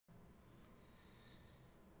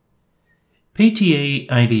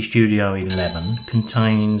PTE AV Studio 11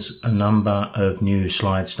 contains a number of new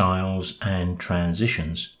slide styles and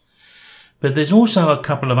transitions, but there's also a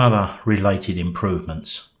couple of other related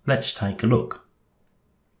improvements. Let's take a look.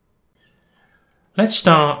 Let's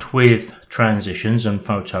start with transitions and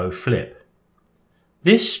photo flip.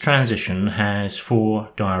 This transition has 4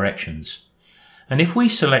 directions, and if we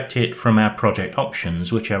select it from our project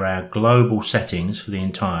options, which are our global settings for the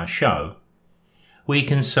entire show, we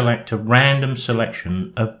can select a random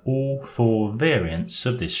selection of all 4 variants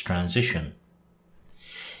of this transition.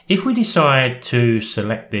 If we decide to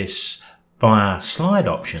select this via slide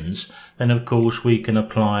options, then of course we can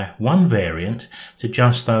apply one variant to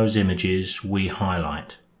just those images we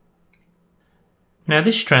highlight. Now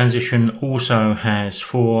this transition also has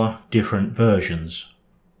 4 different versions.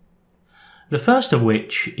 The first of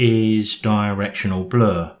which is directional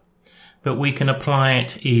blur, but we can apply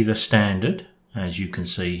it either standard, as you can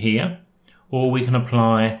see here, or we can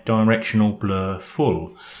apply directional blur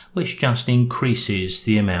full, which just increases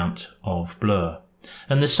the amount of blur.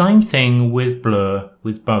 And the same thing with blur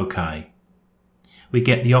with bokeh. We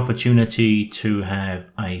get the opportunity to have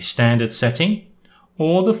a standard setting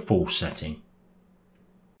or the full setting.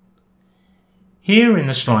 Here in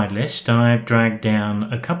the slide list, I've dragged down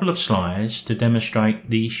a couple of slides to demonstrate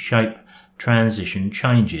the shape transition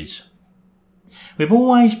changes. We've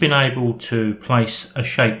always been able to place a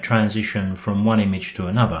shape transition from one image to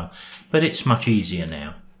another, but it's much easier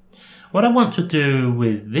now. What I want to do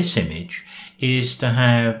with this image is to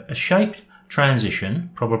have a shaped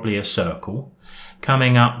transition, probably a circle,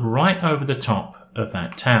 coming up right over the top of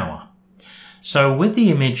that tower. So with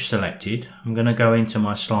the image selected, I'm going to go into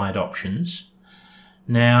my slide options.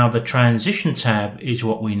 Now the transition tab is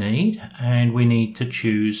what we need, and we need to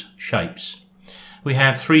choose shapes. We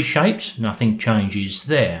have 3 shapes, nothing changes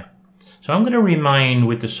there. So I'm going to remain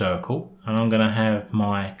with the circle, and I'm going to have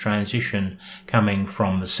my transition coming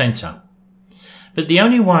from the center. But the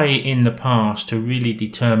only way in the past to really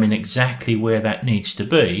determine exactly where that needs to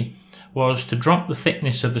be was to drop the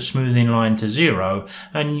thickness of the smoothing line to 0,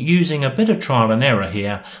 and using a bit of trial and error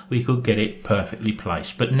here, we could get it perfectly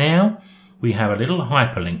placed. But now we have a little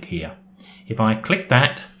hyperlink here. If I click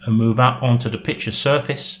that and move up onto the picture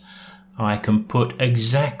surface, I can put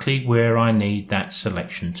exactly where I need that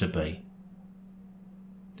selection to be.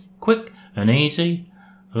 Quick and easy.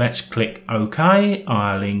 Let's click OK.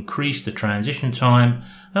 I'll increase the transition time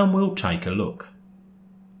and we'll take a look.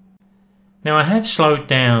 Now I have slowed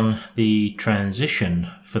down the transition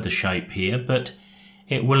for the shape here, but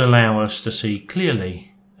it will allow us to see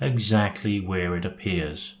clearly exactly where it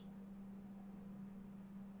appears.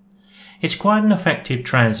 It's quite an effective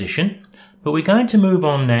transition, but we're going to move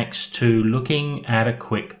on next to looking at a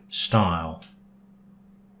quick style.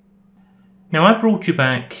 Now I brought you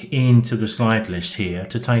back into the slide list here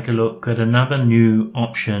to take a look at another new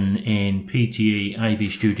option in PTE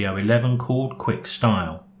AV Studio 11 called Quick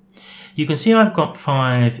Style. You can see I've got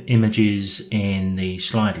 5 images in the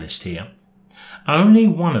slide list here. Only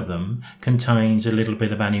one of them contains a little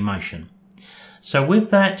bit of animation. So with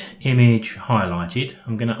that image highlighted,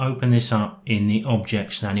 I'm going to open this up in the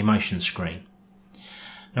Objects and Animation screen.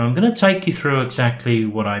 Now I'm going to take you through exactly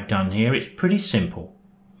what I've done here. It's pretty simple.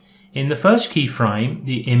 In the first keyframe,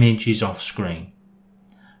 the image is off screen.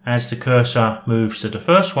 As the cursor moves to the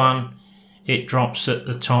first one, it drops at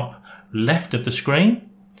the top left of the screen.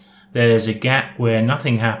 There's a gap where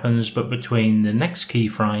nothing happens, but between the next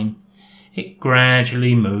keyframe, it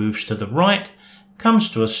gradually moves to the right, comes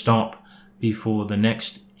to a stop before the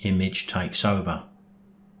next image takes over.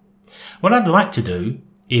 What I'd like to do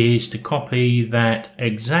is to copy that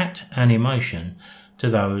exact animation to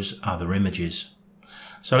those other images.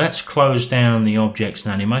 So let's close down the Objects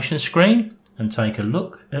and Animation screen and take a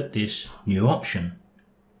look at this new option.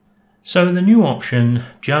 So the new option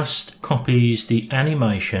just copies the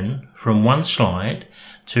animation from one slide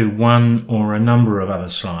to one or a number of other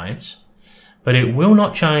slides, but it will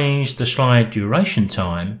not change the slide duration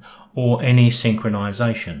time or any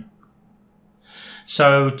synchronization.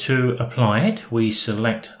 So to apply it, we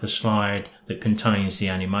select the slide that contains the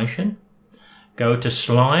animation, go to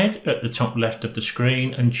Slide at the top left of the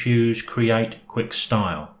screen and choose Create Quick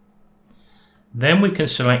Style. Then we can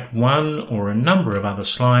select one or a number of other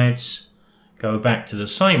slides, go back to the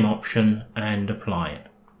same option and apply it.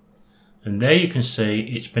 And there you can see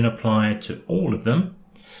it's been applied to all of them,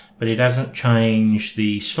 but it hasn't changed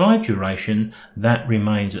the slide duration. That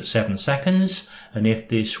remains at 7 seconds, and if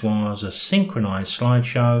this was a synchronized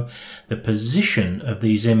slideshow, the position of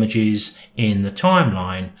these images in the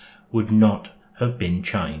timeline would not have been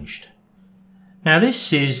changed. Now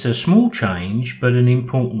this is a small change, but an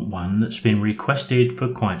important one that's been requested for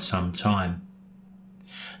quite some time.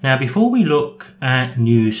 Now before we look at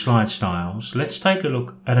new slide styles, let's take a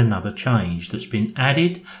look at another change that's been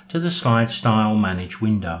added to the Slide Style Manage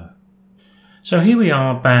window. So here we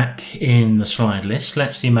are back in the slide list.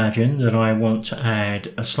 Let's imagine that I want to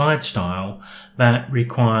add a slide style that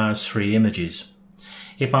requires 3 images.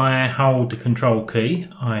 If I hold the Control key,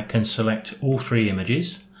 I can select all 3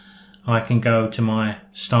 images. I can go to my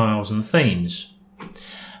styles and themes.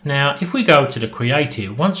 Now if we go to the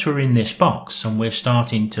creative, once we're in this box and we're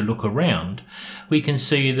starting to look around, we can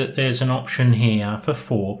see that there's an option here for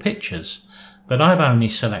 4 pictures, but I've only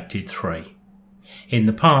selected 3. In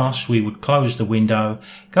the past we would close the window,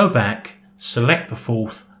 go back, select the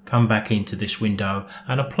 4th, come back into this window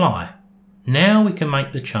and apply. Now we can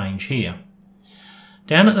make the change here.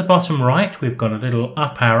 Down at the bottom right we've got a little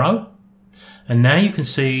up arrow, and now you can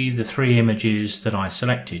see the 3 images that I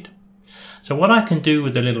selected. So what I can do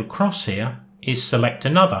with the little cross here is select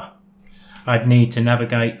another. I'd need to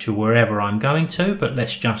navigate to wherever I'm going to, but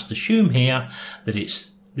let's just assume here that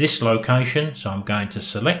it's this location, so I'm going to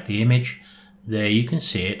select the image. There you can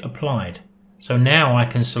see it applied. So now I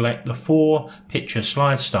can select the 4 picture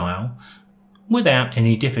slide style without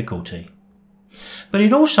any difficulty. But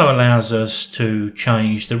it also allows us to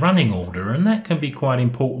change the running order, and that can be quite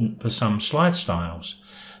important for some slide styles.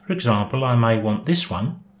 For example, I may want this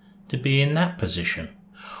one to be in that position,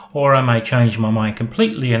 or I may change my mind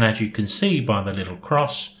completely, and as you can see by the little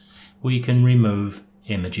cross, we can remove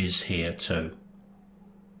images here too.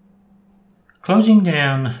 Closing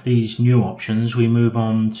down these new options, we move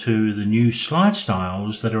on to the new slide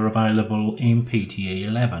styles that are available in PTE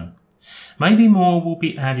 11. Maybe more will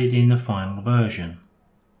be added in the final version.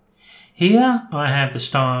 Here I have the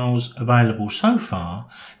styles available so far,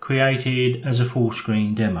 created as a full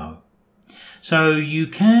screen demo. So you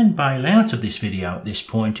can bail out of this video at this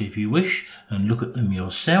point if you wish and look at them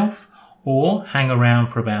yourself, or hang around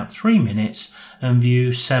for about 3 minutes and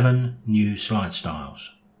view 7 new slide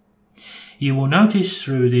styles. You will notice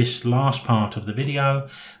through this last part of the video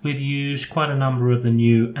we've used quite a number of the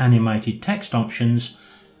new animated text options.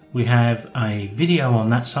 We have a video on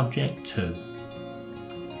that subject too.